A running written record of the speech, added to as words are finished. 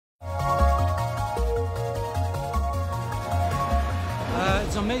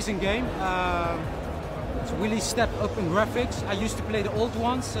an amazing game. It's really step up in graphics. I used to play the old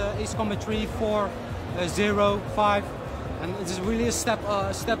ones, Ace Combat 3, 4, 0, 5, and it's really a step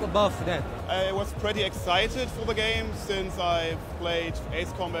above that. I was pretty excited for the game since I've played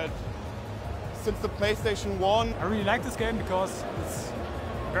Ace Combat since the PlayStation 1. I really like this game because it's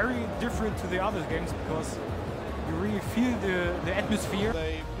very different to the other games because you really feel the atmosphere.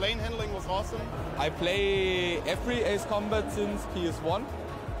 The plane handling was awesome. I play every Ace Combat since PS1.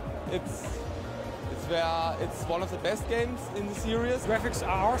 It's one of the best games in the series. Graphics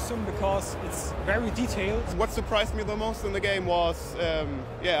are awesome because it's very detailed. What surprised me the most in the game was,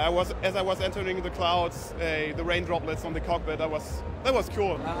 as I was entering the clouds, the rain droplets on the cockpit. That was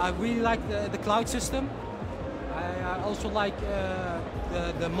cool. I really like the cloud system. I also like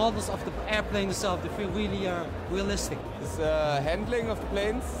the models of the airplane itself. They feel really realistic. The handling of the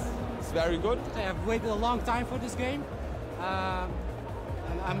planes is very good. I have waited a long time for this game.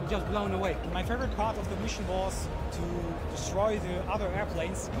 And I'm just blown away. My favorite part of the mission was to destroy the other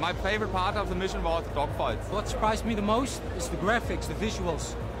airplanes. My favorite part of the mission was the dogfights. What surprised me the most is the graphics, the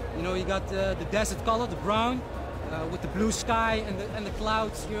visuals. You know, you got the desert color, the brown, with the blue sky and the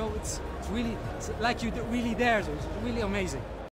clouds. You know, it's like you're really there. So it's really amazing.